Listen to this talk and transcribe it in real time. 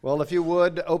Well, if you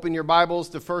would, open your Bibles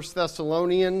to 1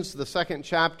 Thessalonians, the second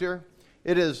chapter.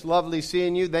 It is lovely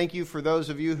seeing you. Thank you for those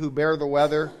of you who bear the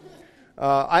weather.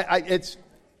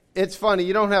 It's funny,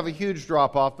 you don't have a huge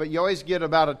drop-off, but you always get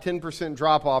about a 10%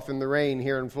 drop-off in the rain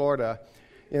here in Florida.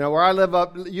 You know, where I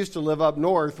used to live up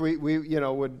north, we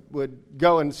would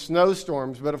go in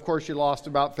snowstorms, but of course you lost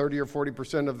about 30 or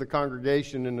 40% of the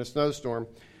congregation in a snowstorm.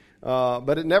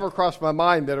 But it never crossed my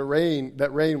mind that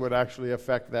rain would actually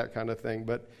affect that kind of thing.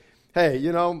 But hey,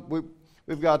 you know,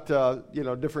 we've got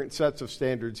different sets of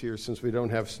standards here since we don't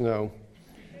have snow.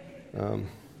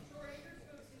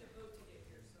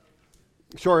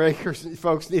 Shore Acres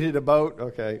folks needed a boat.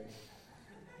 Okay.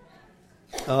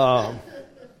 1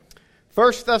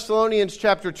 Thessalonians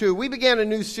chapter 2. We began a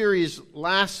new series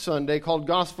last Sunday called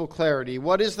Gospel Clarity.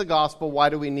 What is the gospel? Why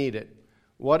do we need it?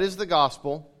 What is the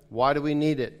gospel? Why do we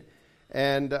need it?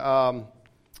 And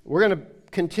we're going to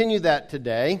continue that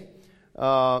today.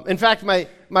 In fact,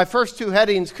 my first two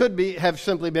headings have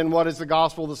simply been, what is the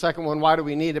gospel? The second one, why do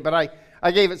we need it? But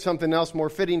I gave it something else more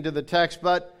fitting to the text.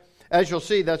 But as you'll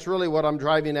see, that's really what I'm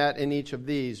driving at in each of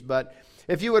these. But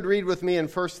if you would read with me in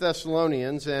 1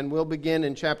 Thessalonians, and we'll begin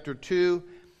in chapter 2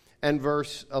 and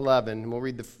verse 11. We'll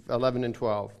read the 11 and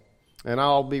 12. And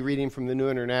I'll be reading from the New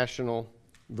International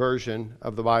Version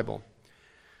of the Bible.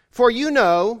 For you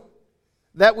know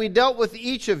that we dealt with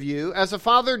each of you as a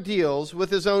father deals with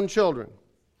his own children,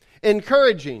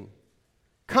 encouraging,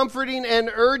 comforting, and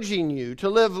urging you to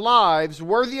live lives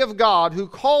worthy of God who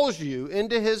calls you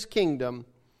into his kingdom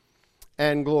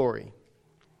and glory.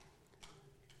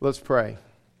 Let's pray.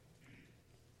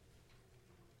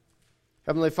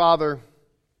 Heavenly Father,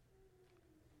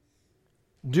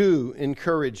 do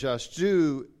encourage us,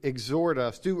 do exhort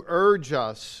us, do urge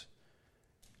us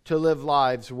to live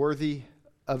lives worthy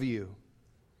of you.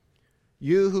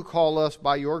 You who call us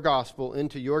by your gospel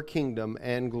into your kingdom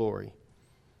and glory.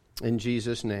 In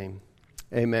Jesus' name,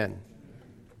 amen.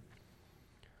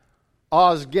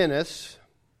 Os Guinness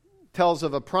tells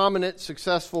of a prominent,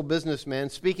 successful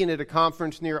businessman speaking at a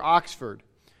conference near Oxford,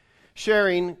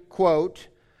 sharing, quote,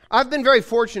 I've been very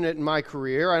fortunate in my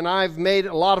career, and I've made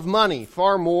a lot of money,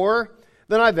 far more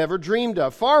than I've ever dreamed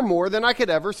of, far more than I could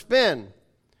ever spend,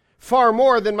 far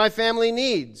more than my family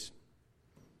needs.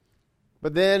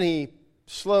 But then he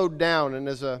slowed down, and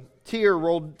as a tear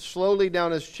rolled slowly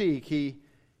down his cheek, he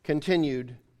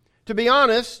continued, to be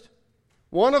honest,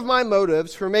 one of my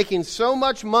motives for making so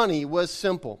much money was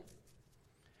simple.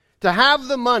 To have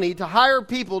the money to hire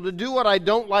people to do what I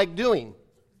don't like doing.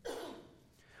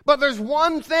 But there's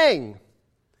one thing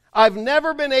I've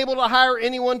never been able to hire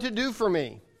anyone to do for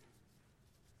me.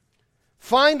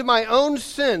 Find my own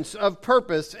sense of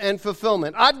purpose and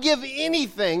fulfillment. I'd give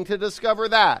anything to discover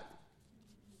that.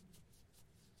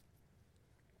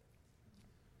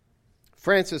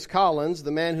 Francis Collins,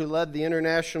 the man who led the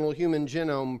International Human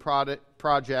Genome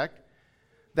Project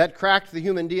that cracked the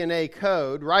human DNA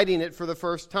code, writing it for the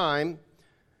first time,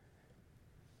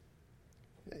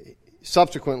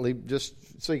 subsequently, just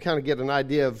so you kind of get an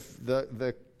idea of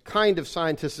the kind of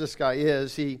scientist this guy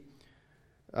is, he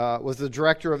was the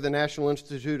director of the National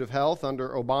Institute of Health under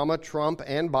Obama, Trump,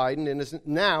 and Biden, and is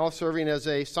now serving as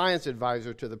a science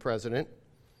advisor to the president.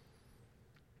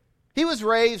 He was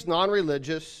raised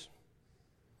non-religious.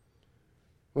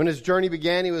 When his journey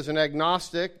began, he was an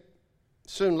agnostic.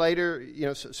 Soon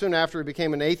after, he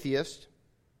became an atheist,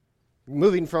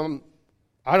 moving from,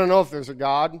 I don't know if there's a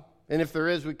God, and if there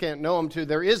is, we can't know him, to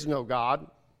there is no God.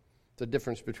 It's a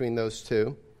difference between those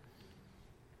two.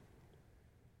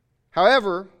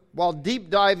 However, while deep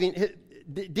diving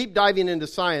into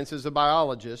science as a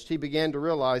biologist, he began to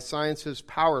realize science's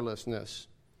powerlessness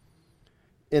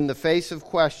in the face of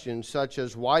questions such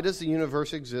as, why does the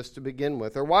universe exist to begin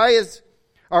with? Or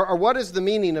what is the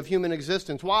meaning of human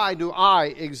existence? Why do I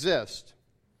exist?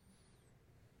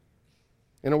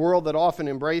 In a world that often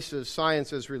embraces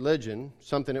science as religion,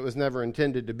 something it was never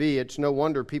intended to be, it's no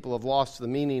wonder people have lost the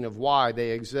meaning of why they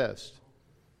exist.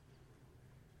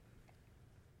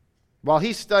 While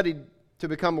he studied to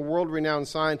become a world-renowned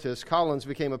scientist, Collins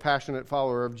became a passionate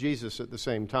follower of Jesus at the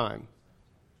same time.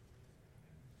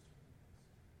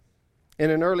 In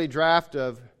an early draft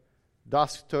of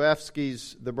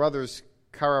Dostoevsky's The Brothers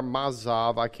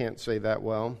Karamazov, I can't say that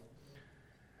well.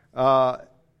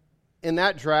 In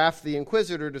that draft, the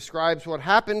Inquisitor describes what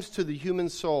happens to the human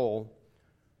soul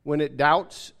when it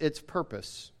doubts its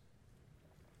purpose.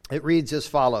 It reads as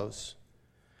follows.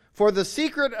 For the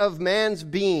secret of man's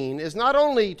being is not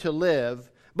only to live,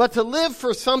 but to live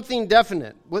for something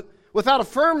definite. Without a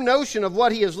firm notion of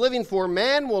what he is living for,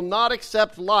 man will not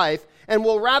accept life and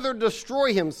will rather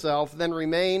destroy himself than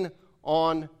remain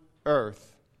on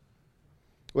earth.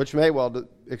 which may well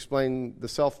explain the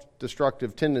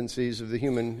self-destructive tendencies of the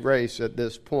human race at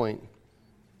this point.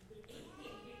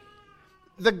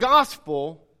 The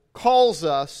gospel calls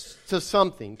us to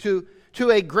something, to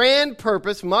a grand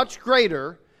purpose much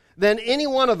greater than any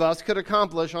one of us could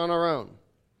accomplish on our own.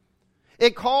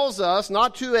 It calls us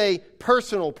not to a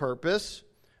personal purpose,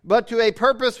 but to a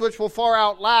purpose which will far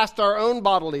outlast our own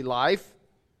bodily life,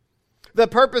 the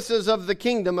purposes of the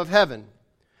kingdom of heaven.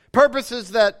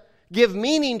 Purposes that give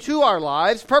meaning to our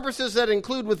lives, purposes that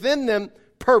include within them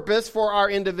purpose for our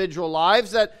individual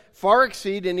lives that far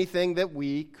exceed anything that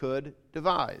we could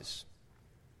devise.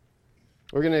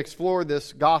 We're going to explore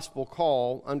this gospel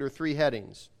call under 3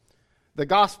 headings. The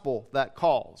gospel that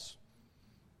calls.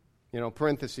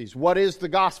 Parentheses. What is the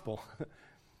gospel?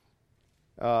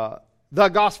 The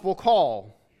gospel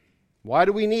call. Why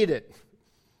do we need it?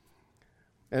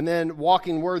 And then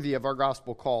walking worthy of our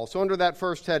gospel call. So under that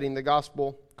first heading, the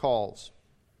gospel calls.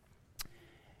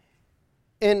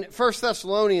 In 1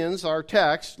 Thessalonians, our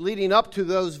text, leading up to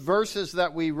those verses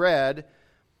that we read,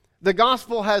 the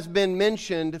gospel has been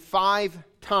mentioned 5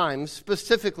 times,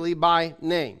 specifically by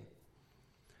name.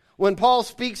 When Paul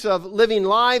speaks of living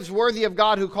lives worthy of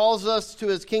God who calls us to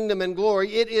his kingdom and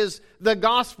glory, it is the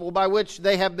gospel by which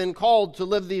they have been called to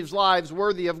live these lives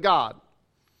worthy of God.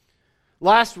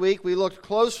 Last week, we looked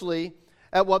closely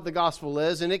at what the gospel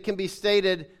is, and it can be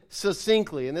stated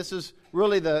succinctly. And this is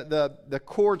really the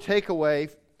core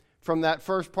takeaway from that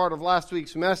first part of last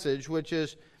week's message, which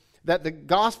is that the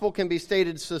gospel can be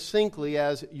stated succinctly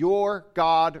as, your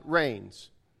God reigns.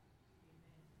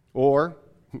 Or,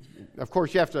 of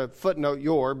course, you have to footnote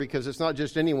your, because it's not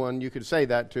just anyone you could say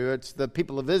that to. It's the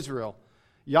people of Israel,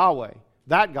 Yahweh,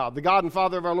 that God, the God and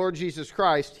Father of our Lord Jesus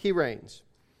Christ, he reigns.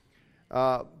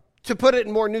 To put it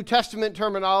in more New Testament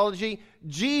terminology,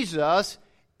 Jesus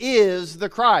is the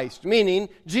Christ, meaning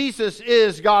Jesus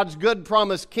is God's good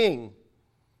promised king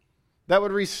that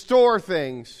would restore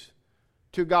things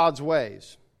to God's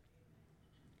ways.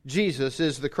 Jesus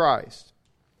is the Christ.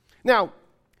 Now,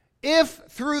 if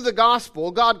through the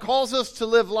gospel God calls us to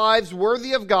live lives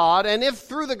worthy of God, and if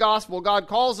through the gospel God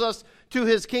calls us to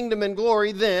his kingdom and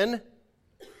glory, then,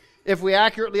 if we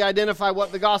accurately identify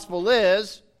what the gospel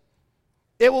is,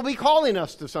 it will be calling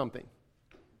us to something.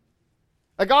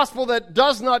 A gospel that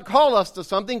does not call us to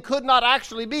something could not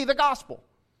actually be the gospel,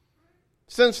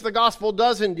 since the gospel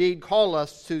does indeed call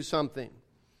us to something.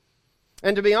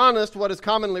 And to be honest, what is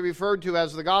commonly referred to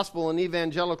as the gospel in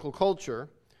evangelical culture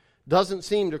doesn't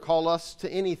seem to call us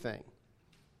to anything.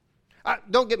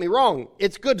 Don't get me wrong,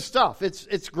 it's good stuff.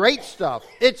 It's great stuff.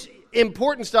 It's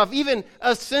important stuff, even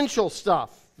essential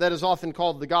stuff that is often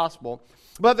called the gospel.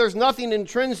 But there's nothing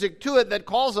intrinsic to it that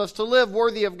calls us to live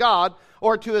worthy of God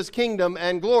or to his kingdom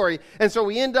and glory. And so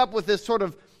we end up with this sort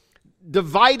of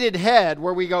divided head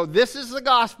where we go, this is the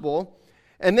gospel,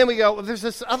 and then we go, well, there's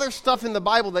this other stuff in the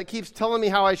Bible that keeps telling me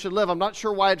how I should live. I'm not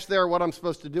sure why it's there or what I'm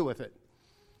supposed to do with it.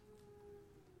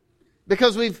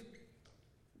 Because we've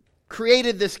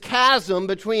created this chasm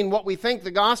between what we think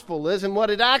the gospel is and what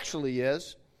it actually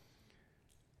is.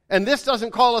 And this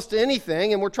doesn't call us to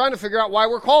anything, and we're trying to figure out why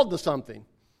we're called to something.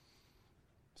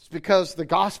 It's because the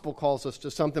gospel calls us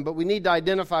to something, but we need to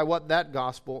identify what that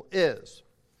gospel is.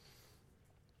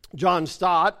 John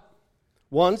Stott,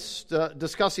 once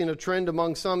discussing a trend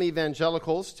among some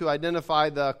evangelicals to identify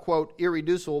the, quote,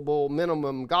 irreducible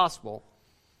minimum gospel.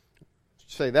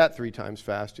 Say that 3 times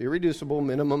fast. Irreducible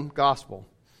minimum gospel.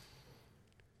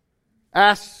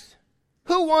 Asks,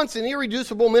 who wants an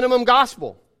irreducible minimum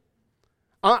gospel?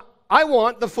 I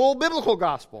want the full biblical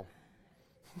gospel.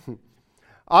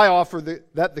 I offer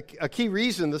a key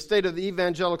reason the state of the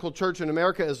evangelical church in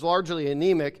America is largely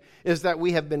anemic is that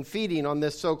we have been feeding on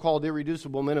this so-called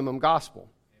irreducible minimum gospel.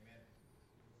 Amen.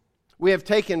 We have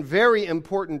taken a very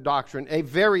important doctrine,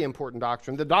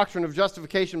 the doctrine of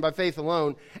justification by faith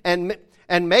alone, and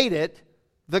made it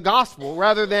the gospel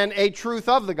rather than a truth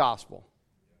of the gospel.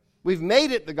 We've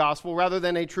made it the gospel rather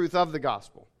than a truth of the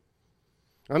gospel.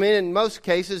 I mean, in most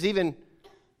cases, even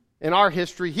in our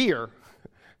history here,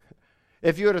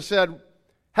 if you would have said,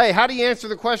 hey, how do you answer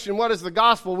the question, what is the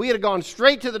gospel? We would have gone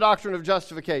straight to the doctrine of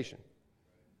justification.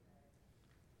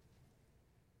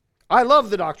 I love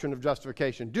the doctrine of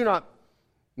justification. Do not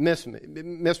miss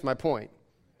my point.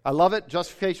 I love it.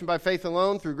 Justification by faith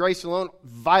alone, through grace alone,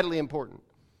 vitally important.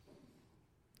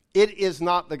 It is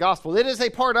not the gospel. It is a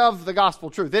part of the gospel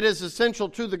truth. It is essential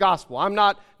to the gospel. I'm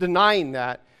not denying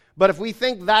that. But if we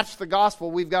think that's the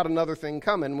gospel, we've got another thing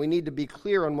coming. We need to be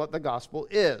clear on what the gospel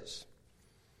is.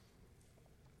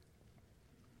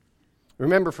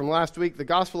 Remember from last week, the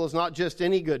gospel is not just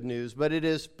any good news, but it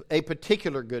is a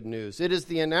particular good news. It is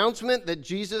the announcement that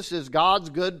Jesus is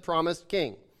God's good promised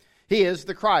king. He is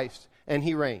the Christ, and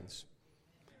he reigns.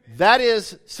 That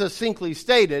is, succinctly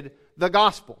stated, the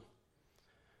gospel.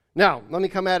 Now, let me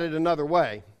come at it another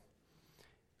way.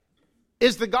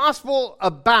 Is the gospel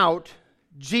about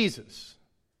Jesus?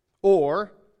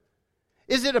 Or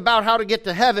is it about how to get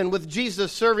to heaven with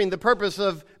Jesus serving the purpose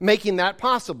of making that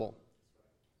possible?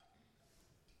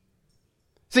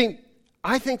 See,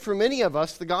 I think for many of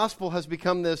us, the gospel has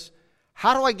become this,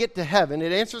 how do I get to heaven?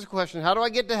 It answers the question, how do I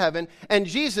get to heaven? And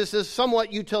Jesus is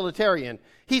somewhat utilitarian.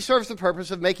 He serves the purpose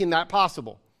of making that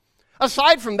possible.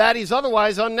 Aside from that, he's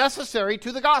otherwise unnecessary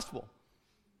to the gospel.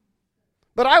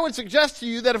 But I would suggest to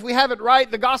you that if we have it right,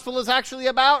 the gospel is actually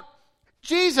about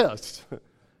Jesus.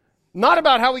 Not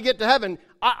about how we get to heaven.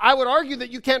 I would argue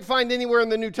that you can't find anywhere in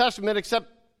the New Testament, except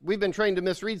we've been trained to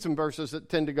misread some verses that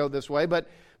tend to go this way, but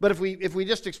if we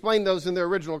just explain those in their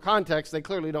original context, they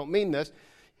clearly don't mean this.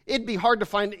 It'd be hard to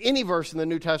find any verse in the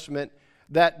New Testament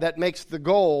that makes the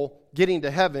goal getting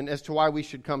to heaven as to why we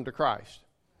should come to Christ.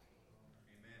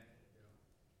 Amen.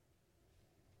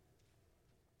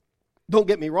 Don't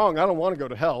get me wrong, I don't want to go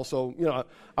to hell, so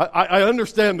I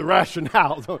understand the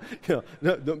rationale.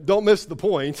 Don't miss the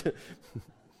point.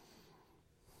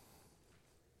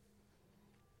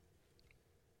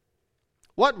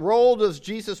 What role does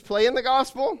Jesus play in the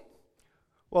gospel?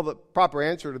 Well, the proper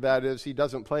answer to that is he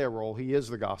doesn't play a role. He is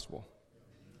the gospel.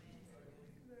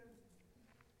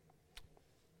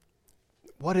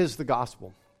 What is the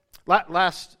gospel?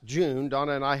 Last June,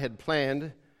 Donna and I had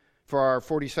planned for our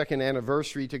 42nd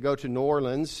anniversary to go to New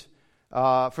Orleans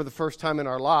for the first time in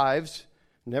our lives.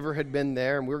 Never had been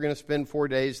there, and we were going to spend 4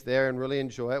 days there and really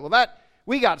enjoy it. Well,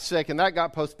 we got sick, and that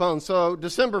got postponed. So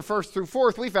December 1st through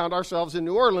 4th, we found ourselves in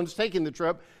New Orleans taking the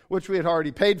trip, which we had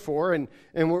already paid for, and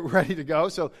we're ready to go.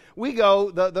 So we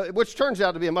go, which turns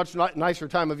out to be a much nicer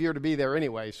time of year to be there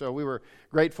anyway. So we were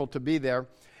grateful to be there.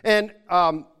 And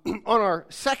on our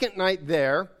second night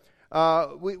there,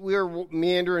 we were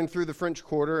meandering through the French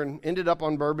Quarter and ended up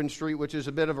on Bourbon Street, which is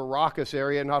a bit of a raucous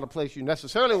area, not a place you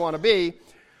necessarily want to be.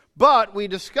 But we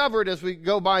discovered as we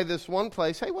go by this one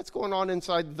place, hey, what's going on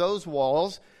inside those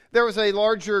walls? There was a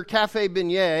larger Cafe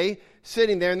Beignet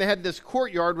sitting there, and they had this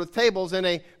courtyard with tables and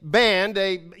a band,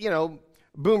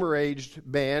 boomer-aged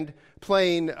band,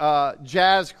 playing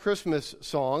jazz Christmas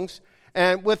songs,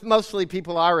 and with mostly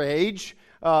people our age,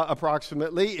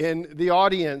 approximately, in the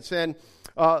audience. And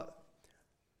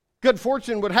good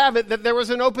fortune would have it that there was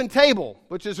an open table,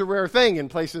 which is a rare thing in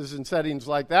places and settings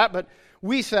like that, but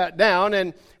we sat down,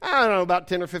 and I don't know, about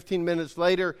 10 or 15 minutes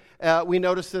later, we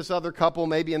noticed this other couple,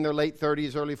 maybe in their late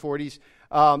 30s, early 40s,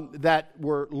 that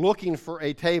were looking for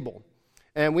a table.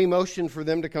 And we motioned for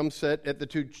them to come sit at the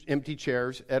two empty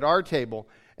chairs at our table.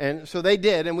 And so they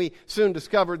did, and we soon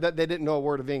discovered that they didn't know a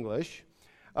word of English.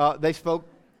 They spoke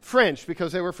French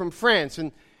because they were from France.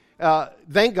 And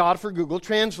thank God for Google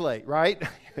Translate, right?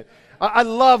 I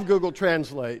love Google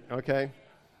Translate, okay?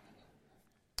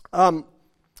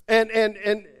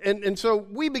 And so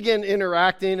we begin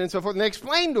interacting and so forth. And they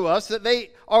explained to us that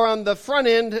they are on the front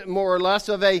end, more or less,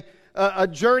 of a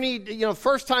journey.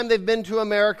 First time they've been to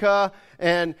America,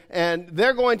 and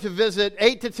they're going to visit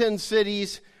 8 to 10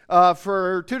 cities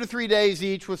for 2 to 3 days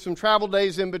each, with some travel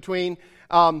days in between.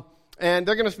 And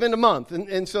they're going to spend a month.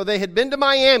 And so they had been to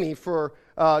Miami for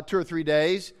 2 or 3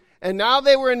 days, and now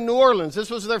they were in New Orleans. This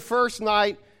was their first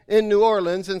night in New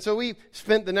Orleans, and so we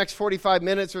spent the next 45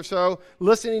 minutes or so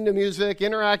listening to music,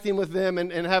 interacting with them,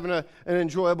 and having an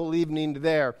enjoyable evening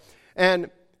there. And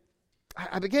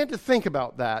I began to think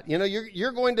about that.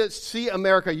 You're going to see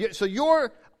America. So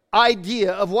your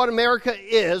idea of what America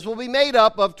is will be made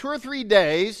up of 2 or 3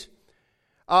 days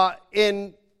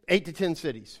in 8 to 10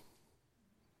 cities.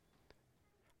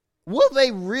 Will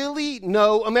they really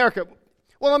know America?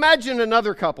 Well, imagine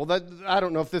another couple. I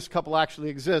don't know if this couple actually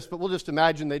exists, but we'll just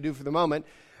imagine they do for the moment.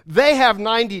 They have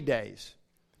 90 days,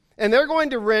 and they're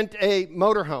going to rent a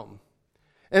motorhome,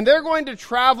 and they're going to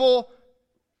travel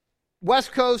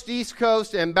West Coast, East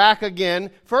Coast, and back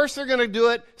again. First, they're going to do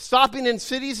it stopping in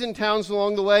cities and towns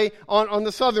along the way on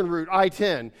the southern route,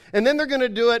 I-10. And then they're going to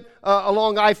do it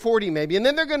along I-40 maybe. And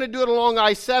then they're going to do it along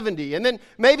I-70. And then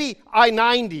maybe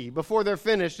I-90 before they're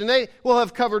finished. And they will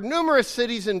have covered numerous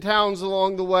cities and towns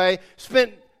along the way,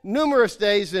 spent numerous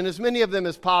days in as many of them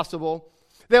as possible.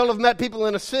 They'll have met people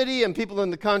in a city and people in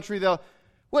the country.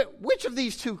 Which of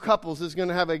these two couples is going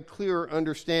to have a clearer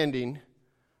understanding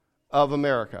of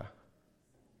America?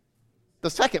 The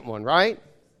second one, right?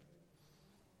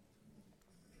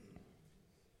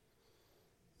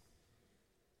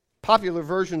 Popular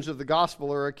versions of the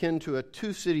gospel are akin to a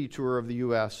two-city tour of the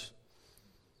U.S.,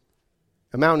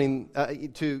 amounting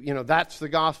to, that's the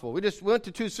gospel. We just went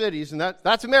to two cities, and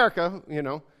that's America,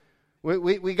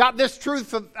 We got this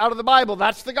truth out of the Bible.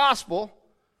 That's the gospel.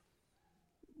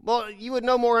 Well, you would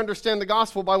no more understand the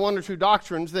gospel by one or two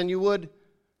doctrines than you would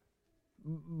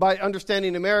by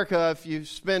understanding America if you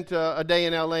spent a day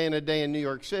in L.A. and a day in New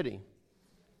York City.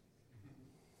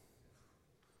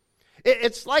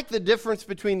 It's like the difference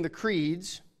between the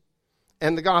creeds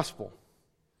and the gospel.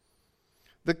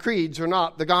 The creeds are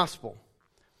not the gospel.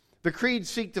 The creeds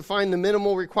seek to find the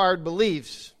minimal required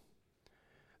beliefs.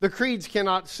 The creeds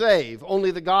cannot save. Only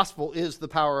the gospel is the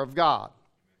power of God.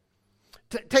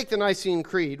 Take the Nicene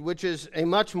Creed, which is a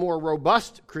much more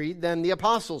robust creed than the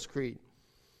Apostles' Creed.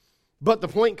 But the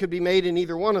point could be made in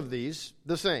either one of these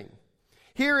the same.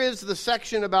 Here is the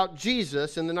section about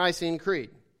Jesus in the Nicene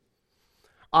Creed.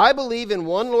 I believe in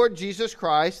one Lord Jesus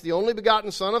Christ, the only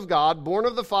begotten Son of God, born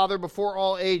of the Father before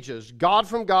all ages, God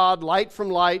from God, light from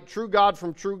light, true God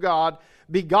from true God,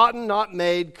 begotten, not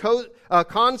made,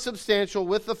 consubstantial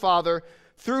with the Father.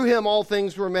 Through him all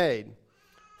things were made.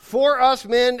 For us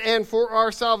men and for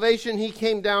our salvation he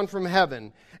came down from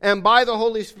heaven, and by the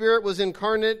Holy Spirit was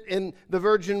incarnate in the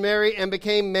Virgin Mary and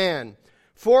became man.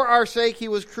 For our sake he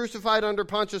was crucified under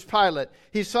Pontius Pilate.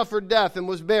 He suffered death and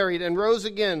was buried and rose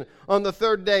again on the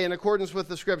third day in accordance with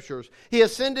the Scriptures. He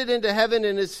ascended into heaven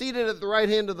and is seated at the right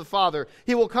hand of the Father.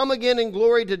 He will come again in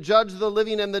glory to judge the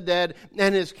living and the dead,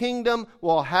 and his kingdom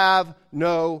will have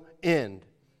no end.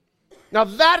 Now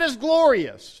that is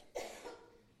glorious.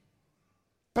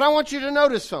 But I want you to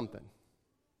notice something.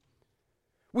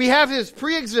 We have his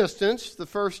pre-existence. The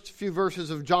first few verses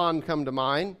of John come to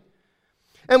mind.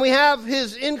 And we have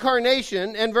his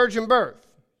incarnation and virgin birth.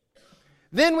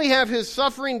 Then we have his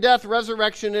suffering, death,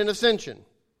 resurrection, and ascension.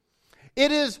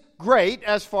 It is great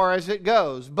as far as it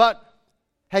goes, but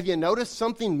have you noticed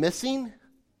something missing?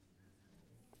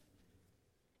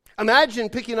 Imagine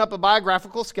picking up a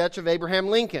biographical sketch of Abraham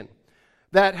Lincoln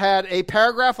that had a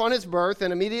paragraph on his birth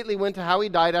and immediately went to how he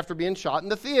died after being shot in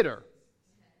the theater.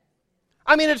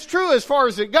 I mean, it's true as far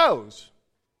as it goes.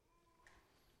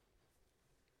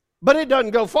 But it doesn't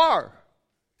go far.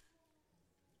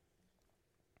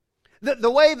 The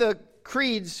way the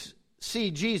creeds see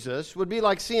Jesus would be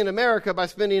like seeing America by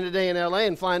spending a day in L.A.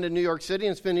 and flying to New York City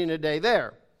and spending a day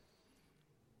there.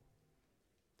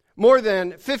 More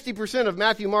than 50% of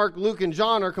Matthew, Mark, Luke, and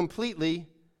John are completely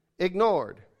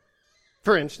ignored.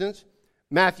 For instance,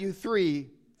 Matthew 3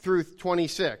 through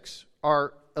 26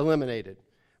 are eliminated.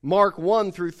 Mark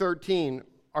 1 through 13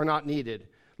 are not needed.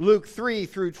 Luke 3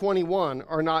 through 21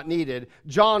 are not needed.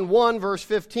 John 1 verse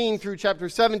 15 through chapter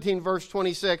 17 verse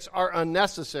 26 are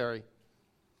unnecessary.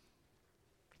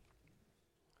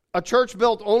 A church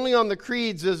built only on the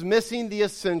creeds is missing the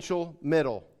essential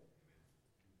middle.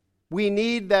 We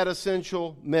need that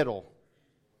essential middle.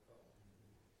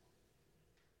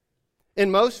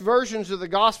 In most versions of the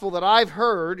gospel that I've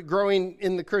heard growing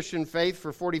in the Christian faith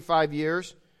for 45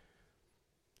 years,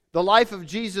 the life of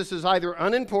Jesus is either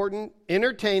unimportant,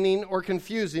 entertaining, or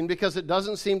confusing because it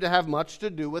doesn't seem to have much to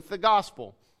do with the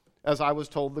gospel, as I was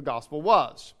told the gospel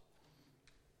was.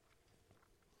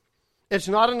 It's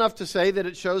not enough to say that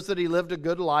it shows that he lived a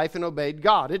good life and obeyed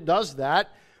God. It does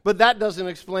that, but that doesn't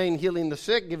explain healing the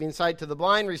sick, giving sight to the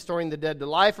blind, restoring the dead to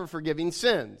life, or forgiving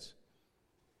sins.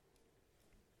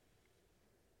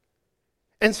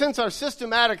 And since our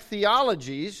systematic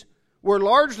theologies were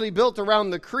largely built around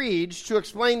the creeds to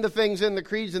explain the things in the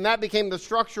creeds, and that became the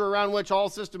structure around which all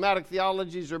systematic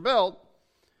theologies are built,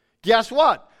 guess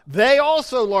what? They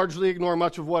also largely ignore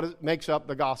much of what makes up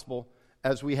the gospel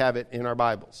as we have it in our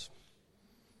Bibles.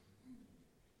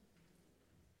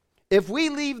 If we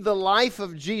leave the life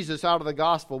of Jesus out of the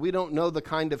gospel, we don't know the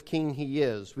kind of king he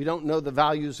is. We don't know the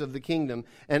values of the kingdom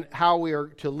and how we are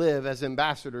to live as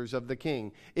ambassadors of the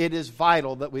king. It is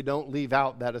vital that we don't leave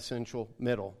out that essential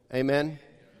middle. Amen?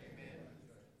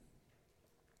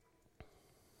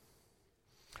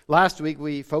 Last week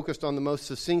we focused on the most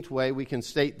succinct way we can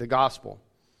state the gospel.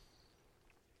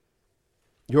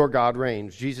 Your God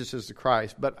reigns. Jesus is the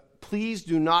Christ. But please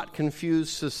do not confuse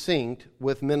succinct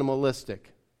with minimalistic.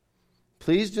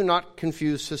 Please do not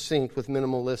confuse succinct with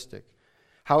minimalistic.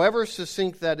 However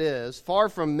succinct that is, far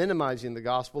from minimizing the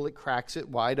gospel, it cracks it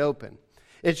wide open.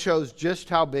 It shows just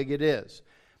how big it is.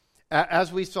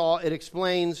 As we saw, it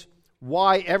explains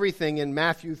why everything in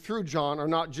Matthew through John are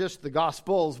not just the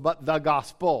gospels, but the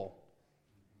gospel.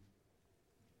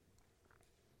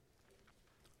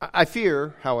 I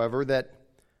fear, however,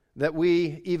 that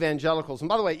we evangelicals, and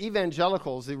by the way,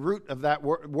 evangelicals, the root of that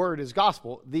word is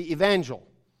gospel, the evangel.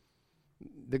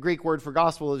 The Greek word for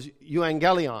gospel is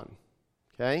euangelion.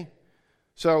 Okay?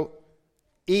 So,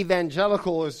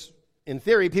 evangelical is, in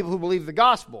theory, people who believe the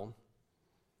gospel.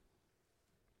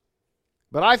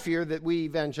 But I fear that we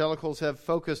evangelicals have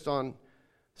focused on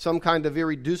some kind of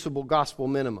irreducible gospel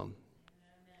minimum.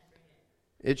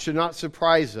 It should not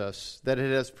surprise us that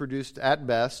it has produced, at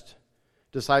best,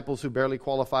 disciples who barely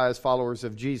qualify as followers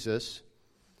of Jesus.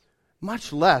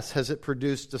 Much less has it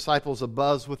produced disciples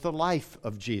abuzz with the life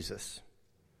of Jesus.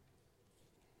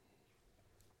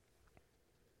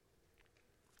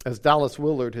 As Dallas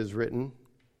Willard has written,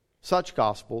 such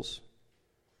gospels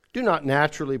do not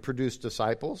naturally produce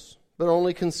disciples, but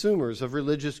only consumers of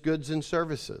religious goods and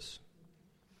services.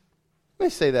 Let me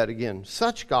say that again.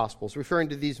 Such gospels, referring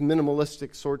to these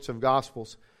minimalistic sorts of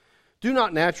gospels, do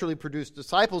not naturally produce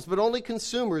disciples, but only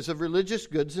consumers of religious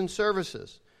goods and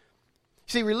services.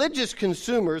 See, religious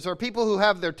consumers are people who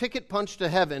have their ticket punched to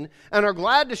heaven and are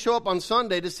glad to show up on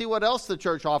Sunday to see what else the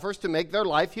church offers to make their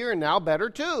life here and now better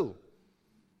too.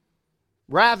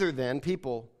 Rather than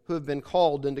people who have been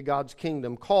called into God's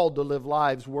kingdom, called to live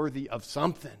lives worthy of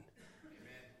something.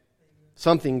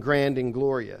 Something grand and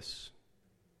glorious.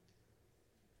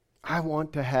 I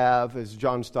want to have, as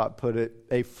John Stott put it,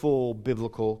 a full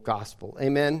biblical gospel.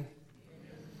 Amen?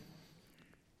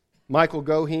 Michael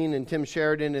Goheen and Tim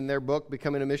Sheridan, in their book,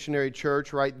 Becoming a Missionary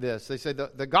Church, write this. They say,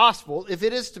 the gospel, if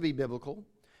it is to be biblical,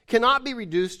 cannot be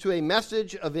reduced to a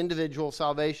message of individual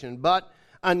salvation, but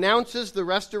announces the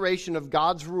restoration of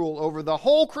God's rule over the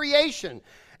whole creation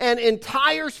and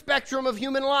entire spectrum of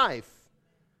human life.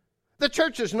 The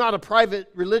church is not a private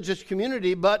religious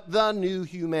community, but the new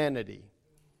humanity.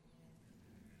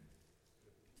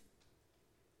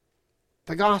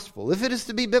 The gospel, if it is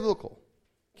to be biblical,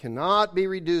 cannot be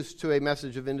reduced to a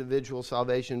message of individual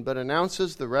salvation, but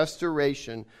announces the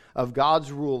restoration of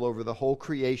God's rule over the whole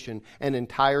creation and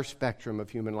entire spectrum of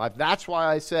human life. That's why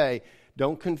I say,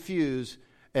 don't confuse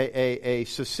a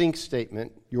succinct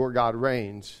statement, your God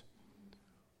reigns,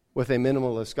 with a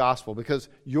minimalist gospel, because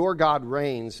your God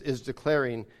reigns is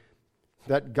declaring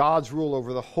that God's rule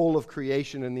over the whole of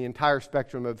creation and the entire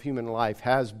spectrum of human life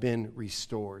has been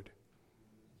restored.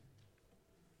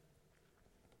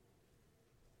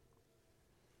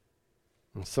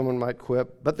 And someone might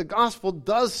quip, but the gospel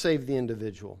does save the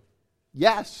individual.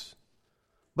 Yes,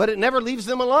 but it never leaves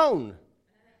them alone.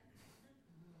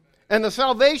 And the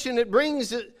salvation it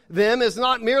brings them is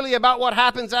not merely about what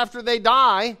happens after they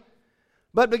die,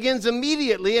 but begins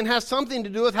immediately and has something to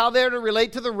do with how they're to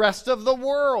relate to the rest of the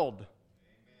world. Amen.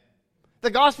 The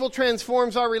gospel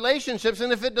transforms our relationships,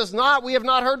 and if it does not, we have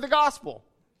not heard the gospel.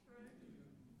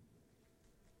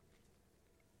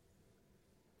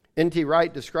 N.T.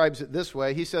 Wright describes it this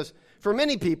way. He says, for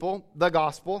many people, the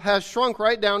gospel has shrunk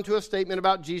right down to a statement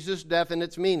about Jesus' death and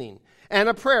its meaning, and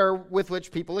a prayer with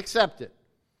which people accept it.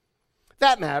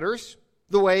 That matters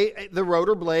the way the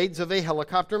rotor blades of a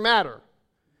helicopter matter.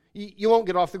 You won't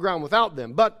get off the ground without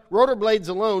them, but rotor blades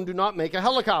alone do not make a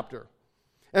helicopter.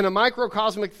 And a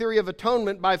microcosmic theory of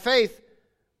atonement by faith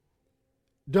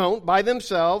don't, by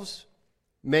themselves,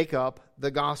 make up the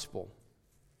gospel.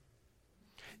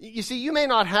 You see, you may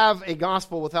not have a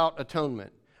gospel without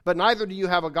atonement, but neither do you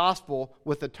have a gospel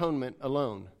with atonement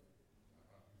alone.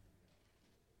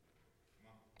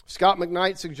 Scott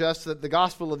McKnight suggests that the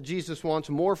gospel of Jesus wants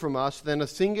more from us than a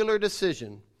singular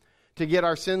decision to get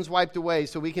our sins wiped away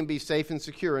so we can be safe and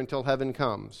secure until heaven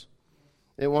comes.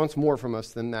 It wants more from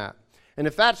us than that. And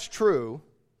if that's true,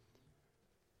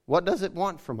 what does it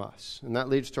want from us? And that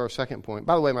leads to our second point.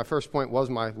 By the way, my first point was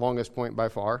my longest point by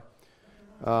far.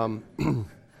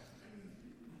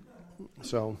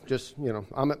 So just,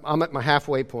 I'm at my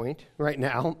halfway point right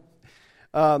now.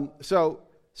 So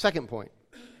second point,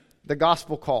 the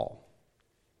gospel call,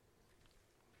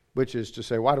 which is to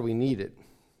say, why do we need it?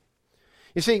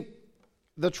 You see,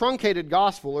 the truncated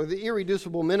gospel, or the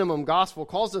irreducible minimum gospel,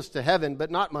 calls us to heaven, but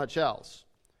not much else.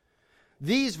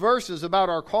 These verses about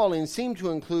our calling seem to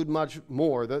include much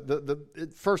more. The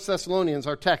 1 Thessalonians,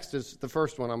 our text, is the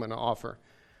first one I'm going to offer.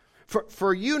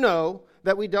 For you know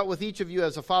that we dealt with each of you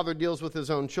as a father deals with his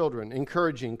own children,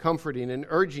 encouraging, comforting, and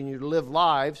urging you to live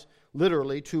lives,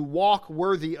 literally, to walk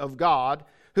worthy of God,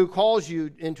 who calls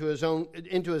you into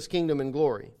his kingdom and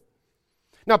glory.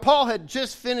 Now, Paul had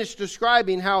just finished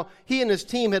describing how he and his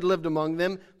team had lived among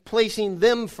them, placing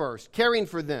them first, caring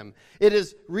for them. It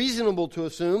is reasonable to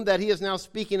assume that he is now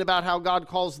speaking about how God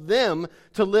calls them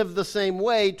to live the same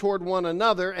way toward one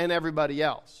another and everybody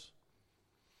else.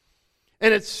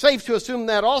 And it's safe to assume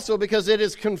that also because it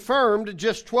is confirmed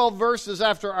just 12 verses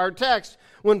after our text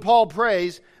when Paul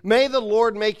prays, "May the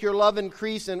Lord make your love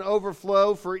increase and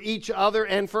overflow for each other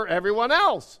and for everyone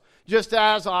else, just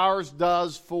as ours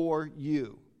does for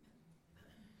you.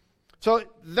 So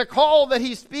the call that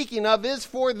he's speaking of is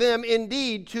for them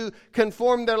indeed to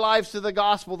conform their lives to the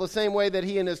gospel the same way that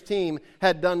he and his team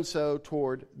had done so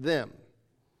toward them.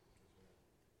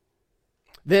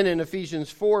 Then in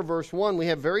Ephesians 4 verse 1, we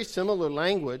have very similar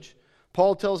language.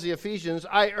 Paul tells the Ephesians,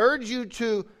 I urge you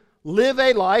to live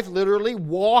a life, literally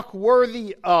walk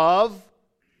worthy of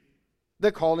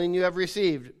the calling you have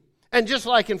received. And just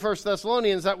like in 1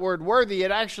 Thessalonians, that word worthy,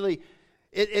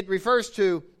 it refers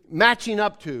to matching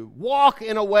up to. Walk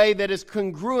in a way that is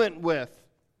congruent with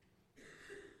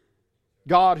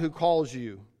God who calls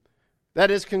you.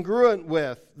 That is congruent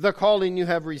with the calling you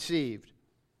have received.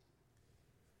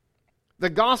 The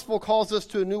gospel calls us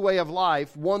to a new way of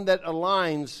life, one that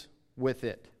aligns with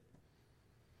it.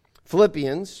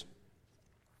 Philippians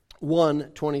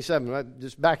 1:27.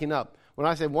 Just backing up. When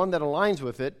I say one that aligns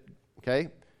with it, okay,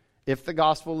 if the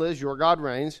gospel is your God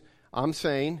reigns, I'm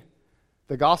saying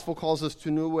the gospel calls us to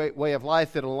a new way of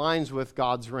life that aligns with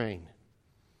God's reign,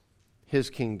 His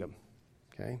kingdom.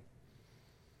 Okay.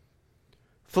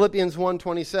 Philippians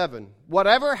 1:27.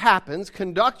 Whatever happens,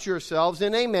 conduct yourselves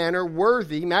in a manner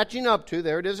worthy, matching up to,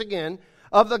 there it is again,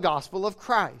 of the gospel of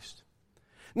Christ.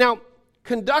 Now,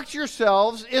 conduct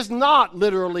yourselves is not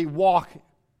literally walk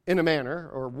in a manner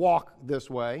or walk this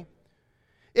way.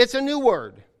 It's a new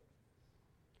word.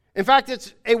 In fact,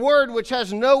 it's a word which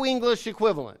has no English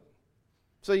equivalent.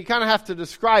 So you kind of have to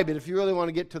describe it if you really want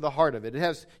to get to the heart of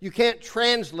it. You can't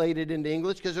translate it into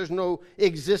English because there's no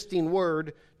existing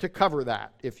word to cover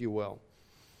that, if you will.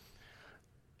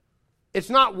 It's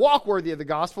not walk worthy of the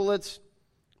gospel. It's,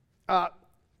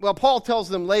 Paul tells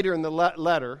them later in the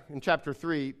letter, in chapter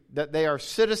 3, that they are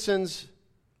citizens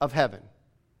of heaven,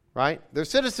 right? They're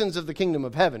citizens of the kingdom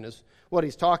of heaven is what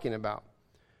he's talking about.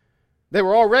 They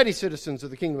were already citizens of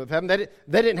the kingdom of heaven.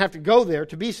 They didn't have to go there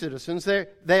to be citizens.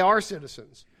 They are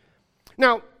citizens.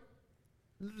 Now,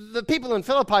 the people in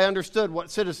Philippi understood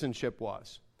what citizenship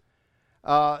was.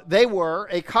 They were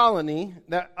a colony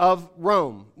of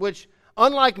Rome, which,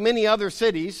 unlike many other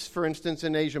cities, for instance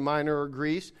in Asia Minor or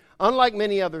Greece, unlike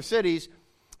many other cities,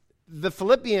 the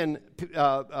Philippian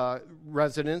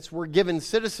residents were given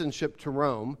citizenship to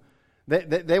Rome.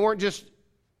 They weren't just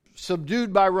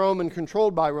subdued by Rome and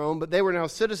controlled by Rome, but they were now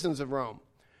citizens of Rome.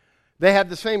 They had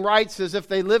the same rights as if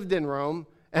they lived in Rome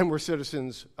and were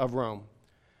citizens of Rome.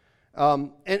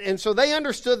 And so they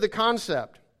understood the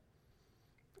concept.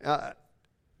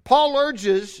 Paul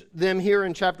urges them here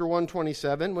in chapter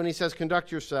 1:27 when he says,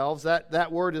 conduct yourselves. That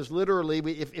word is literally,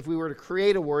 if we were to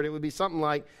create a word, it would be something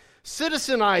like,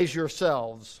 citizenize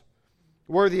yourselves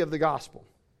worthy of the gospel.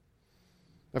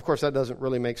 Of course, that doesn't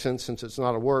really make sense since it's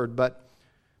not a word, but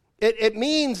it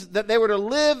means that they were to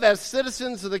live as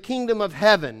citizens of the kingdom of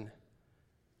heaven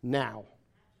now.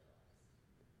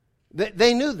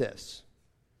 They knew this.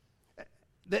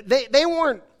 They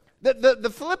weren't,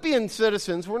 the Philippian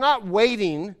citizens were not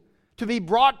waiting to be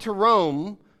brought to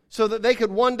Rome so that they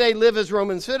could one day live as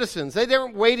Roman citizens. They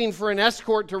weren't waiting for an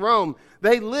escort to Rome.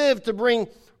 They lived to bring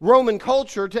Roman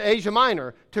culture to Asia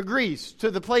Minor, to Greece, to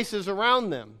the places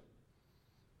around them.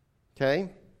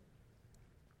 Okay?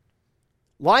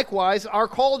 Likewise, our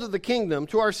call to the kingdom,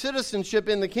 to our citizenship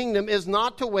in the kingdom, is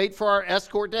not to wait for our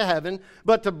escort to heaven,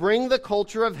 but to bring the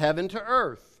culture of heaven to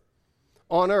earth,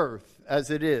 on earth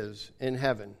as it is in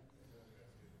heaven.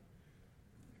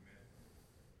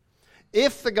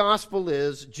 If the gospel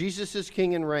is Jesus is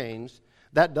king and reigns,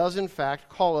 that does in fact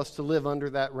call us to live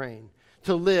under that reign,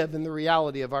 to live in the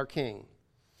reality of our king.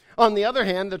 On the other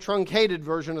hand, the truncated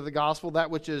version of the gospel,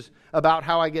 that which is about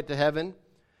how I get to heaven,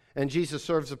 and Jesus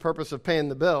serves the purpose of paying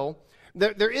the bill,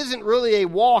 there isn't really a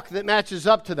walk that matches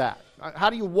up to that. How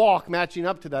do you walk matching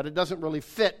up to that? It doesn't really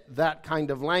fit that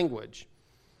kind of language.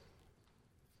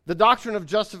 The doctrine of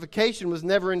justification was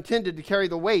never intended to carry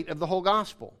the weight of the whole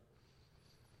gospel.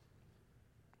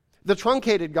 The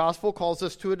truncated gospel calls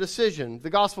us to a decision. The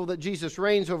gospel that Jesus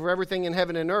reigns over everything in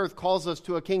heaven and earth calls us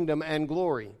to a kingdom and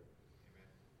glory.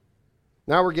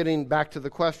 Now we're getting back to the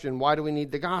question, why do we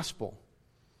need the gospel?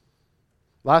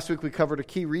 Last week we covered a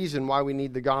key reason why we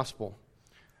need the gospel.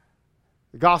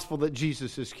 The gospel that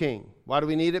Jesus is king. Why do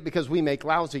we need it? Because we make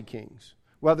lousy kings,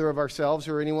 whether of ourselves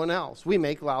or anyone else. We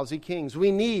make lousy kings. We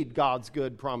need God's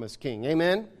good promised king.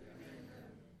 Amen?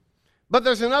 But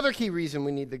there's another key reason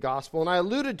we need the gospel, and I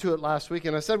alluded to it last week,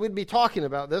 and I said we'd be talking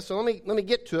about this, so let me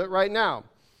get to it right now.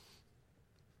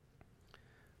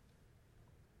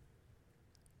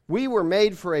 We were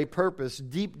made for a purpose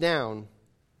deep down.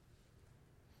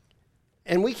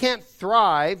 And we can't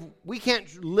thrive, we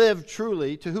can't live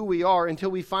truly to who we are until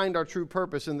we find our true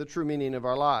purpose and the true meaning of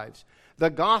our lives. the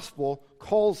gospel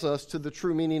calls us to the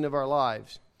true meaning of our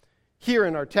lives. Here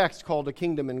in our text called a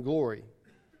kingdom and glory.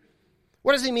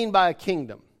 What does he mean by a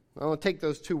kingdom? I'm going to take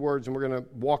those two words and we're going to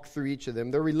walk through each of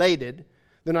them. They're related.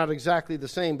 They're not exactly the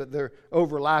same, but they're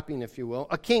overlapping, if you will.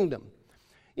 A kingdom.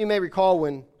 You may recall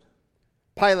when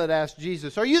Pilate asked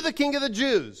Jesus, "Are you the king of the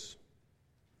Jews?"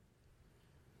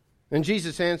 And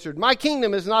Jesus answered, "My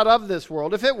kingdom is not of this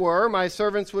world. If it were, my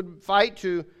servants would fight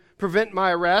to prevent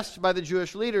my arrest by the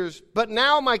Jewish leaders. But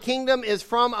now my kingdom is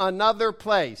from another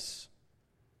place."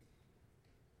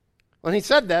 When he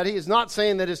said that, he is not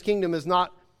saying that his kingdom is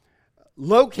not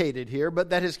located here,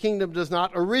 but that his kingdom does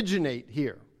not originate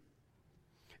here.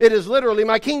 It is literally,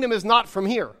 my kingdom is not from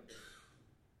here.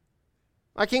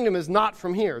 My kingdom is not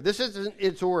from here. This isn't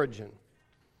its origin.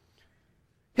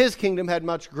 His kingdom had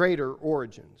much greater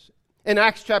origins. In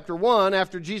Acts chapter 1,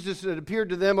 after Jesus had appeared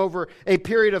to them over a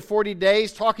period of 40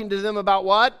 days, talking to them about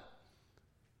what?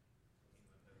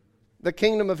 The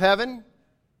kingdom of heaven,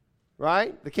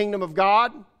 right? The kingdom of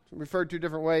God, referred to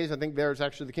different ways. I think there is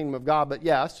actually the kingdom of God, but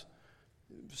yes,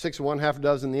 6 of one, half a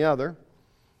dozen the other.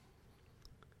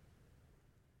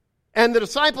 And the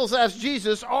disciples asked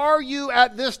Jesus, "Are you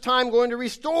at this time going to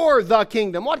restore the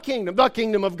kingdom?" What kingdom? The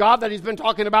kingdom of God that he's been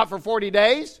talking about for 40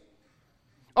 days.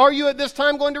 Are you at this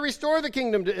time going to restore the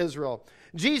kingdom to Israel?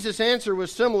 Jesus' answer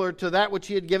was similar to that which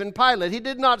he had given Pilate. He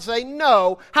did not say,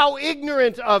 "No, how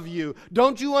ignorant of you.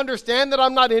 Don't you understand that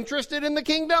I'm not interested in the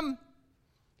kingdom?"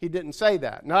 He didn't say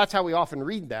that. Now, that's how we often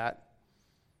read that.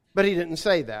 But he didn't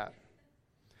say that.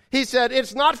 He said,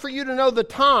 "It's not for you to know the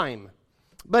time.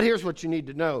 But here's what you need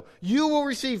to know. You will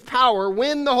receive power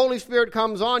when the Holy Spirit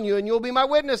comes on you, and you'll be my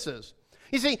witnesses."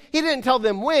 You see, he didn't tell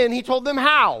them when, he told them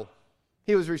how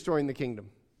he was restoring the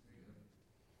kingdom.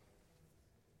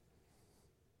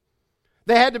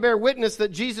 They had to bear witness that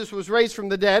Jesus was raised from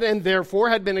the dead and therefore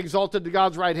had been exalted to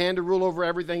God's right hand to rule over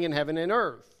everything in heaven and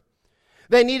earth.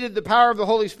 They needed the power of the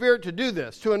Holy Spirit to do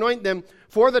this, to anoint them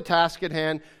for the task at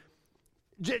hand.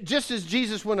 Just as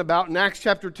Jesus went about in Acts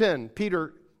chapter 10,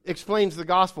 Peter explains the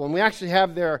gospel, and we actually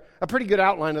have there a pretty good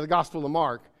outline of the Gospel of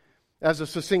Mark as a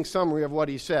succinct summary of what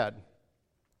he said.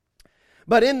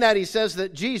 But in that he says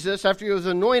that Jesus, after he was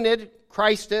anointed,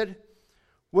 Christed,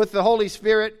 with the Holy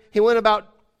Spirit, he went about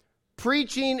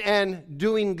preaching and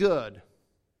doing good.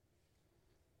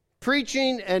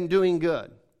 Preaching and doing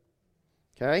good.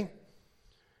 Okay?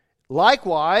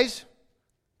 Likewise,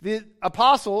 the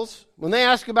apostles, when they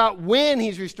ask about when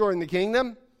he's restoring the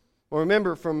kingdom, well,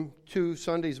 remember from 2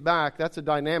 Sundays back, that's a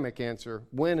dynamic answer.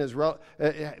 When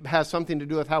it has something to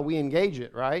do with how we engage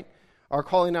it, right? Our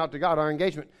calling out to God, our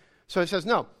engagement. So it says,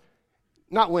 no,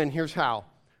 not when, here's how.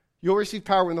 You'll receive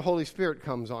power when the Holy Spirit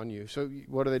comes on you. So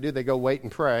what do? They go wait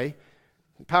and pray.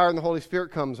 Power in the Holy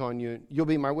Spirit comes on you. You'll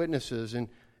be my witnesses. And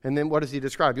then what does he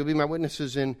describe? You'll be my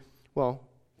witnesses in,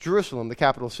 Jerusalem, the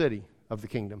capital city of the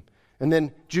kingdom. And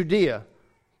then Judea,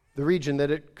 the region that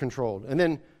it controlled. And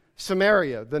then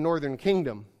Samaria, the northern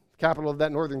kingdom, capital of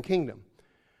that northern kingdom.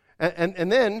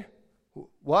 And then,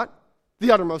 what?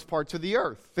 The uttermost parts of the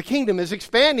earth. The kingdom is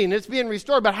expanding. It's being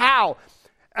restored. But how?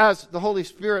 As the Holy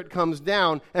Spirit comes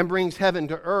down and brings heaven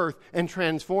to earth and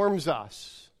transforms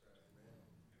us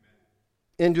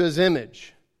into his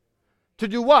image. To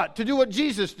do what? To do what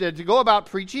Jesus did. To go about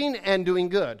preaching and doing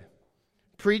good.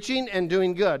 Preaching and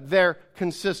doing good. They're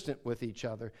consistent with each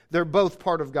other. They're both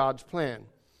part of God's plan.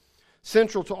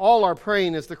 Central to all our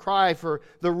praying is the cry for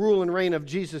the rule and reign of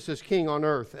Jesus as King on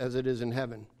earth as it is in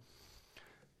heaven.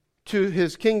 To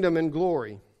his kingdom and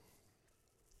glory.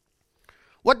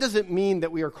 What does it mean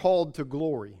that we are called to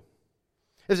glory?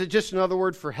 Is it just another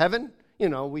word for heaven?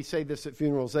 We say this at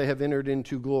funerals, they have entered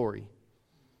into glory.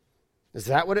 Is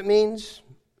that what it means?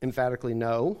 Emphatically,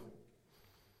 no.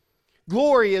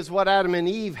 Glory is what Adam and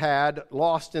Eve had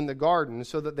lost in the garden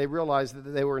so that they realized that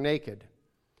they were naked.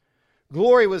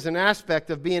 Glory was an aspect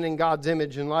of being in God's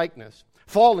image and likeness.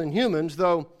 Fallen humans,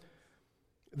 though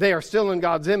they are still in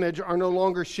God's image, are no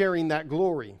longer sharing that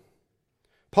glory.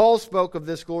 Paul spoke of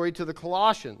this glory to the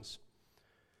Colossians.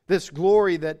 This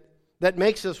glory that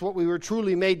makes us what we were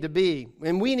truly made to be.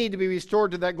 And we need to be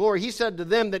restored to that glory. He said to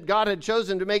them that God had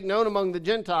chosen to make known among the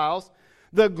Gentiles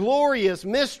the glorious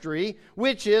mystery,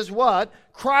 which is what?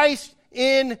 Christ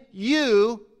in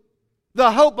you,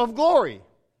 the hope of glory.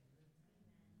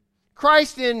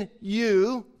 Christ in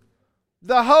you,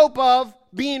 the hope of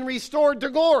being restored to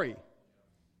glory.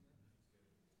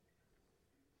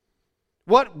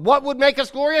 What would make us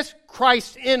glorious?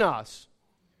 Christ in us.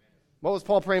 What was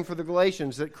Paul praying for the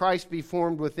Galatians? That Christ be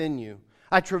formed within you.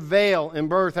 I travail in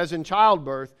birth as in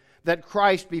childbirth, that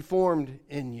Christ be formed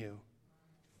in you.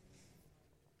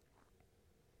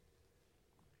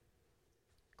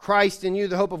 Christ in you,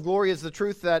 the hope of glory, is the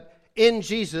truth that in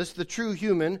Jesus, the true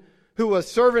human, who was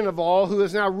servant of all, who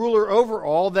is now ruler over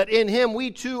all, that in him we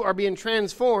too are being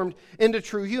transformed into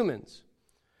true humans,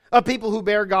 a people who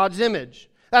bear God's image.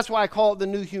 That's why I call it the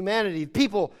new humanity.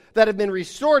 People that have been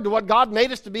restored to what God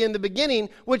made us to be in the beginning,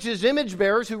 which is image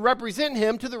bearers who represent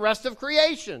him to the rest of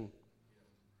creation.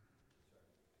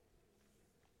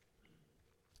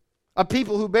 A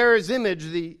people who bear his image,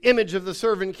 the image of the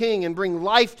servant king, and bring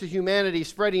life to humanity,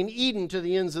 spreading Eden to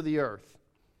the ends of the earth.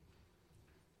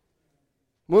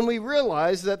 When we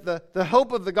realize that the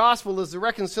hope of the gospel is the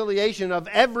reconciliation of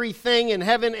everything in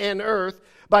heaven and earth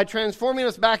by transforming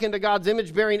us back into God's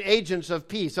image-bearing agents of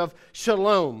peace, of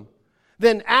shalom,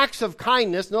 then acts of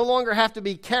kindness no longer have to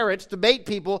be carrots to bait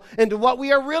people into what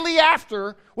we are really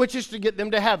after, which is to get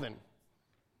them to heaven.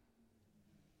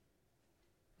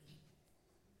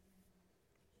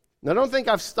 Now, don't think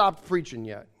I've stopped preaching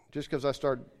yet, just because I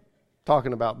started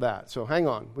talking about that. So hang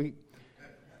on.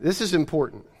 This is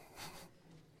important.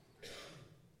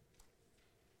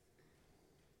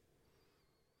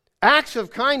 Acts of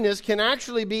kindness can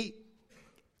actually be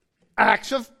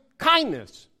acts of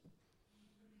kindness.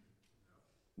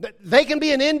 They can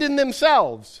be an end in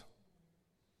themselves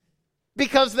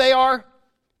because they are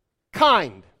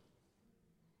kind.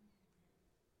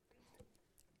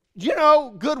 You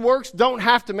know, good works don't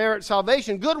have to merit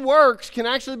salvation. Good works can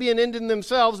actually be an end in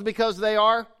themselves because they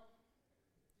are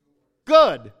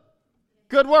good.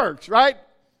 Good works, right?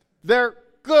 They're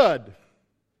good.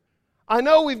 I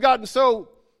know we've gotten so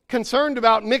concerned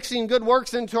about mixing good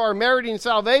works into our meriting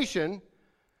salvation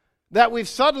that we've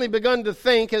suddenly begun to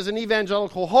think as an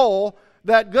evangelical whole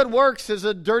that good works is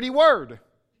a dirty word.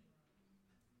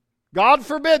 God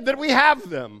forbid that we have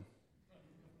them.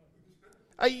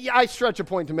 I stretch a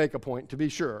point to make a point, to be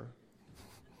sure.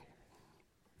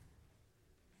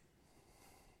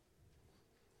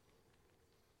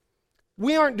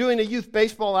 We aren't doing a youth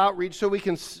baseball outreach so we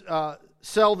can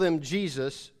sell them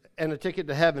Jesus and a ticket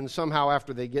to heaven somehow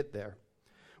after they get there.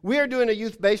 We are doing a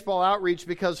youth baseball outreach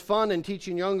because fun and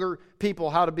teaching younger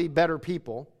people how to be better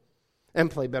people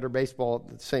and play better baseball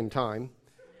at the same time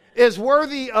is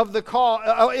worthy of the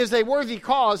cause, is a worthy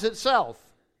cause itself.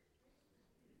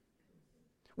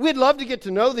 We'd love to get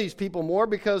to know these people more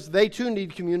because they too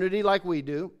need community like we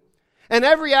do. And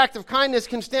every act of kindness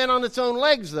can stand on its own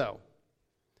legs, though.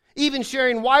 Even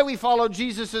sharing why we follow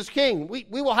Jesus as King. We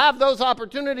will have those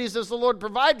opportunities as the Lord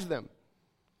provides them.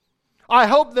 I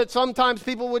hope that sometimes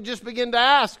people would just begin to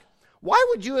ask, why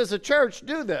would you as a church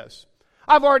do this?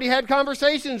 I've already had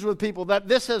conversations with people that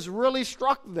this has really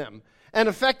struck them and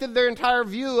affected their entire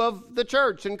view of the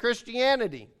church and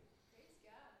Christianity.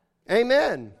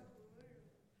 Amen.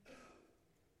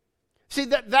 See,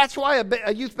 that's why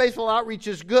a youth baseball outreach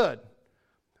is good.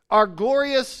 Our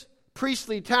glorious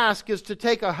priestly task is to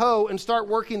take a hoe and start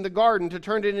working the garden to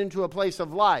turn it into a place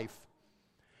of life.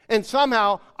 And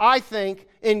somehow, I think,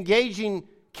 engaging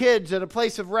kids at a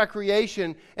place of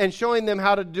recreation and showing them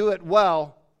how to do it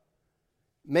well,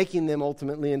 making them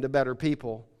ultimately into better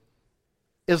people,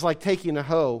 is like taking a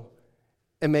hoe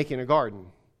and making a garden.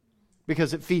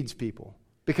 Because it feeds people.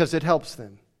 Because it helps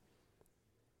them.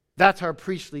 That's our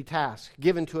priestly task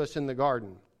given to us in the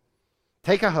garden.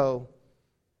 Take a hoe,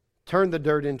 turn the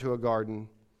dirt into a garden,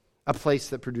 a place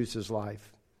that produces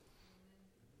life.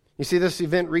 You see, this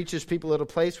event reaches people at a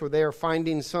place where they are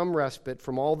finding some respite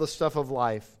from all the stuff of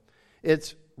life.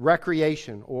 It's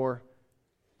recreation, or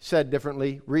said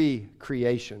differently,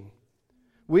 recreation.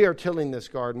 We are tilling this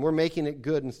garden. We're making it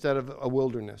good instead of a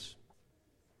wilderness.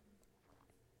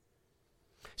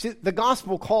 See, the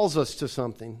gospel calls us to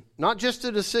something, not just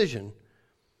a decision,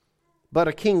 but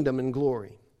a kingdom and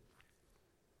glory.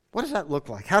 What does that look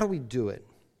like? How do we do it?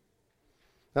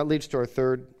 That leads to our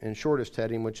third and shortest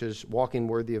heading, which is walking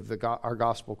worthy of our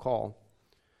gospel call.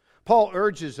 Paul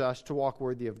urges us to walk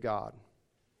worthy of God.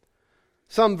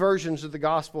 Some versions of the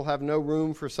gospel have no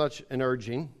room for such an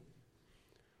urging.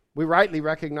 We rightly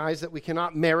recognize that we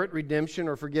cannot merit redemption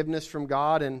or forgiveness from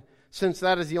God, and since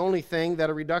that is the only thing that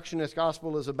a reductionist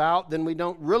gospel is about, then we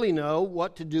don't really know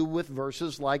what to do with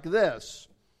verses like this.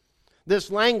 This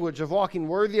language of walking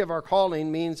worthy of our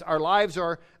calling means our lives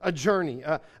are a journey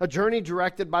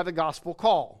directed by the gospel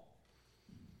call.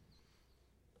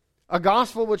 A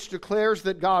gospel which declares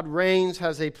that God reigns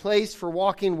has a place for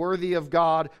walking worthy of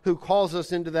God who calls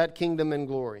us into that kingdom and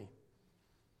glory.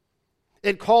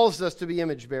 It calls us to be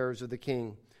image bearers of the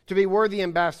King, to be worthy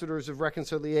ambassadors of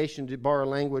reconciliation, to borrow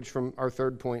language from our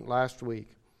third point last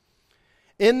week.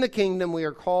 In the kingdom, we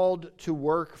are called to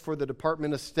work for the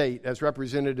Department of State as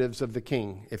representatives of the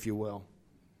King, if you will.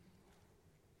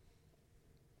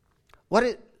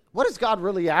 What what is God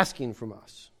really asking from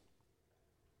us?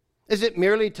 Is it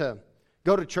merely to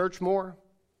go to church more,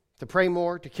 to pray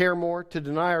more, to care more, to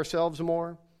deny ourselves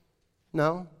more?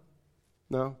 No.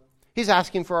 He's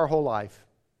asking for our whole life.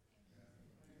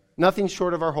 Nothing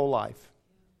short of our whole life.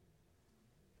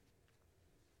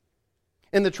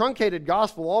 In the truncated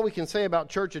gospel, all we can say about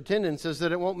church attendance is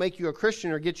that it won't make you a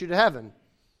Christian or get you to heaven.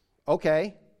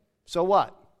 Okay, so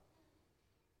what?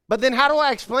 But then how do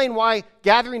I explain why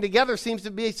gathering together seems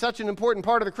to be such an important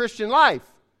part of the Christian life?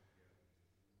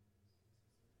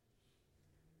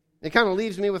 It kind of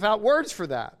leaves me without words for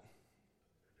that.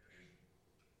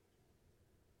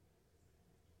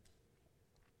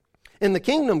 In the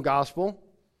kingdom gospel,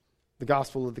 the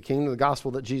gospel of the kingdom, the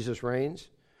gospel that Jesus reigns,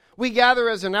 we gather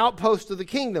as an outpost of the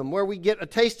kingdom where we get a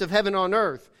taste of heaven on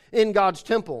earth in God's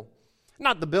temple.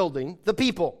 Not the building, the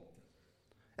people.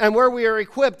 And where we are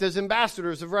equipped as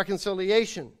ambassadors of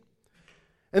reconciliation.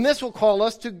 And this will call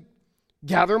us to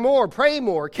gather more, pray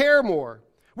more, care more.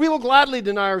 We will gladly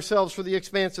deny ourselves for the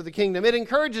expanse of the kingdom. It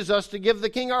encourages us to give the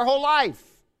king our whole life.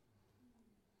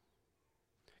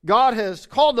 God has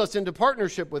called us into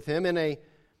partnership with him in a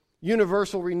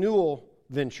universal renewal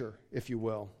venture, if you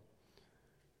will.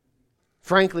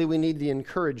 Frankly, we need the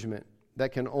encouragement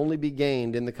that can only be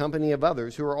gained in the company of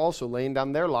others who are also laying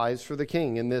down their lives for the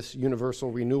king in this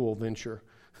universal renewal venture.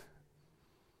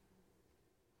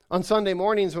 On Sunday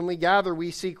mornings when we gather, we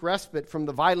seek respite from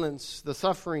the violence, the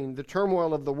suffering, the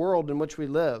turmoil of the world in which we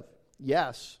live.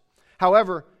 Yes.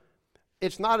 However,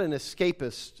 it's not an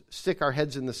escapist, stick our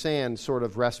heads in the sand sort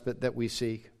of respite that we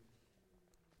seek.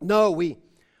 No, we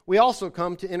also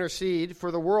come to intercede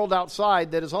for the world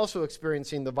outside that is also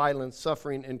experiencing the violence,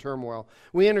 suffering, and turmoil.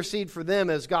 We intercede for them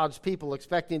as God's people,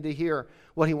 expecting to hear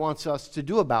what he wants us to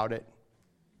do about it.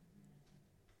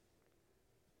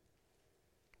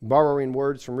 Borrowing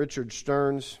words from Richard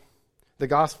Stearns, the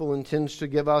gospel intends to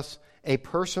give us a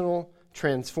personal,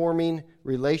 transforming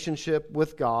relationship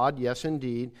with God. Yes,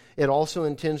 indeed. It also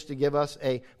intends to give us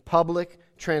a public,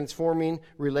 transforming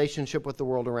relationship with the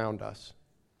world around us.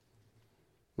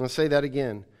 I'll say that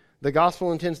again. The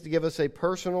gospel intends to give us a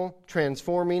personal,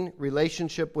 transforming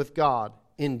relationship with God.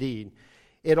 Indeed.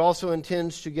 It also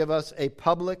intends to give us a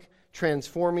public,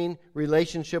 transforming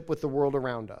relationship with the world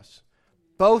around us.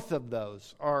 Both of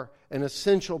those are an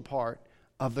essential part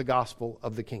of the gospel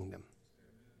of the kingdom.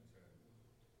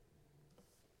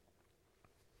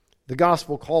 The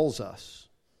gospel calls us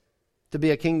to be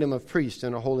a kingdom of priests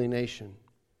and a holy nation.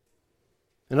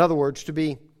 In other words, to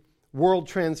be world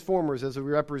transformers as we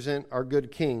represent our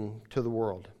good King to the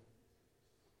world.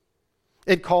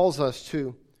 It calls us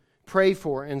to pray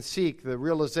for and seek the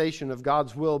realization of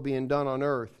God's will being done on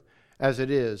earth as it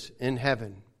is in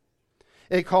heaven.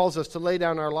 It calls us to lay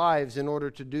down our lives in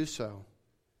order to do so.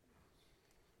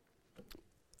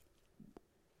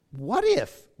 What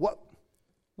if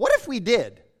we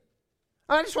did?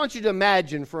 I just want you to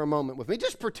imagine for a moment with me.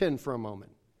 Just pretend for a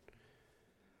moment.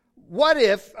 What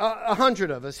if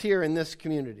 100 of us here in this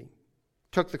community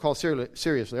took the call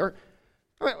seriously? Or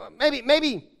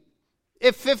maybe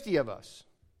if 50 of us.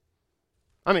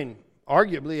 I mean,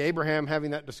 arguably, Abraham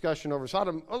having that discussion over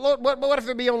Sodom. What if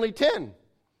there be only 10?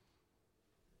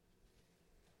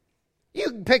 You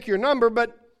can pick your number,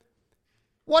 but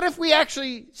what if we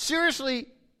actually seriously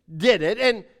did it?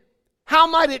 And how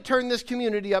might it turn this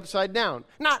community upside down?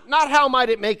 Not how might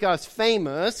it make us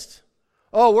famous.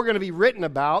 Oh, we're going to be written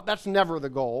about. That's never the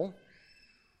goal.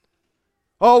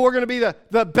 Oh, we're going to be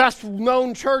the best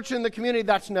known church in the community.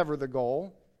 That's never the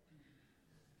goal.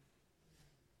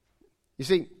 You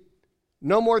see,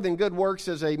 no more than good works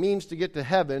as a means to get to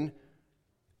heaven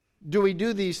do we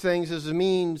do these things as a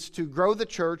means to grow the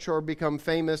church or become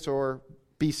famous or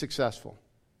be successful.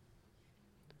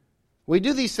 We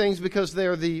do these things because they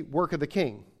are the work of the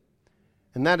King,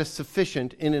 and that is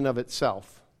sufficient in and of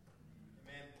itself.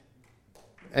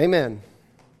 Amen.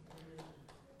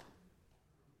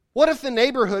 What if the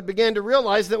neighborhood began to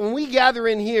realize that when we gather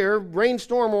in here,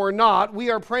 rainstorm or not, we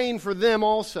are praying for them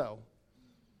also?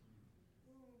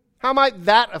 How might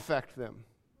that affect them?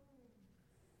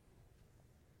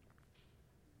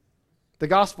 The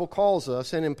gospel calls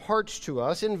us and imparts to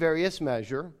us in various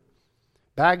measure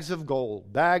bags of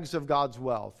gold, bags of God's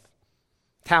wealth,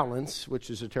 talents, which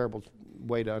is a terrible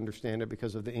way to understand it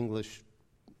because of the English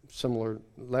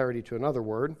similarity to another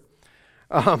word.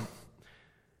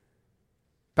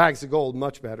 Bags of gold,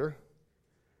 much better.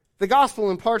 The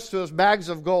gospel imparts to us bags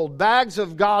of gold, bags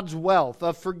of God's wealth,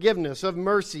 of forgiveness, of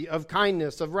mercy, of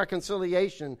kindness, of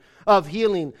reconciliation, of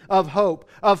healing, of hope,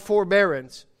 of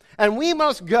forbearance. And we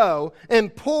must go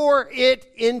and pour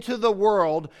it into the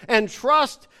world and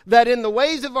trust that in the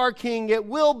ways of our King it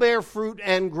will bear fruit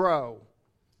and grow.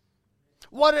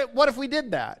 What if we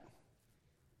did that?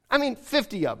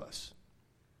 50 of us.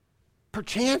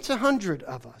 Perchance 100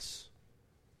 of us.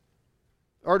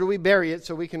 Or do we bury it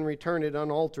so we can return it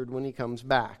unaltered when he comes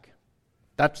back?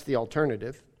 That's the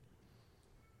alternative.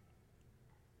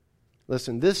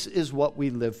 Listen, this is what we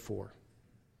live for.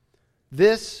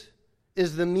 This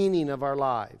is the meaning of our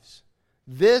lives.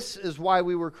 This is why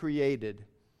we were created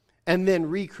and then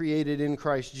recreated in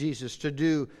Christ Jesus to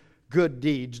do good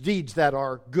deeds, deeds that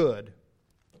are good.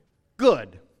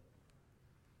 Good.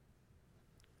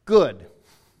 Good.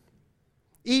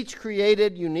 Each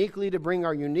created uniquely to bring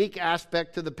our unique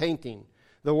aspect to the painting,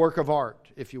 the work of art,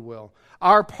 if you will.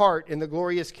 Our part in the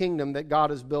glorious kingdom that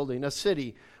God is building, a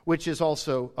city which is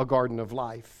also a garden of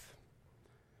life.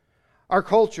 Our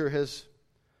culture has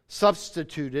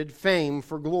substituted fame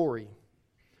for glory.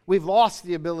 We've lost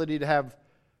the ability to have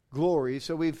glory,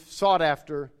 so we've sought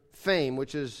after fame,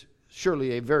 which is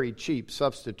surely a very cheap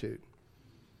substitute.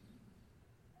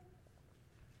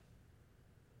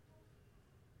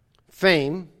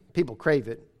 Fame, people crave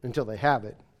it until they have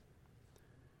it.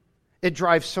 It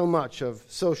drives so much of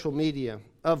social media,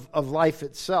 of life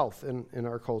itself in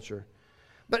our culture.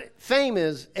 But fame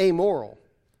is amoral,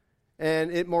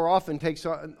 and it more often takes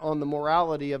on the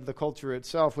morality of the culture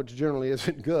itself, which generally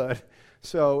isn't good,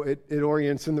 so it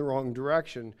orients in the wrong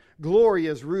direction. Glory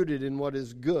is rooted in what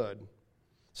is good,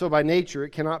 so by nature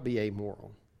it cannot be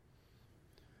amoral.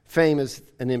 Fame is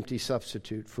an empty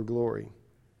substitute for glory.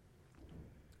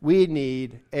 We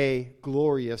need a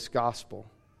glorious gospel.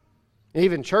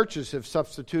 Even churches have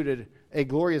substituted a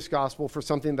glorious gospel for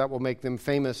something that will make them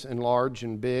famous and large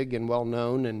and big and well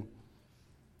known. And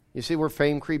you see where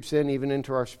fame creeps in even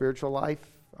into our spiritual life,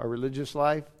 our religious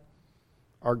life,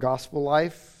 our gospel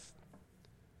life.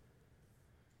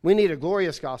 We need a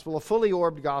glorious gospel, a fully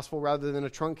orbed gospel rather than a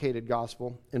truncated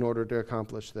gospel in order to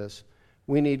accomplish this.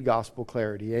 We need gospel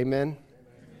clarity. Amen? Amen.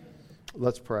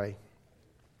 Let's pray.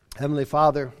 Heavenly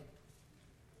Father,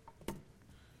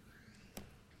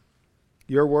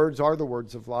 your words are the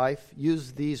words of life.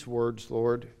 Use these words,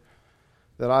 Lord,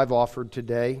 that I've offered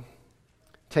today.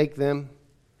 Take them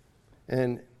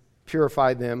and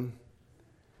purify them,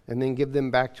 and then give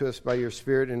them back to us by your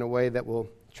Spirit in a way that will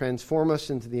transform us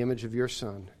into the image of your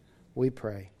Son. We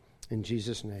pray in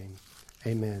Jesus' name.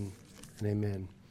 Amen and amen.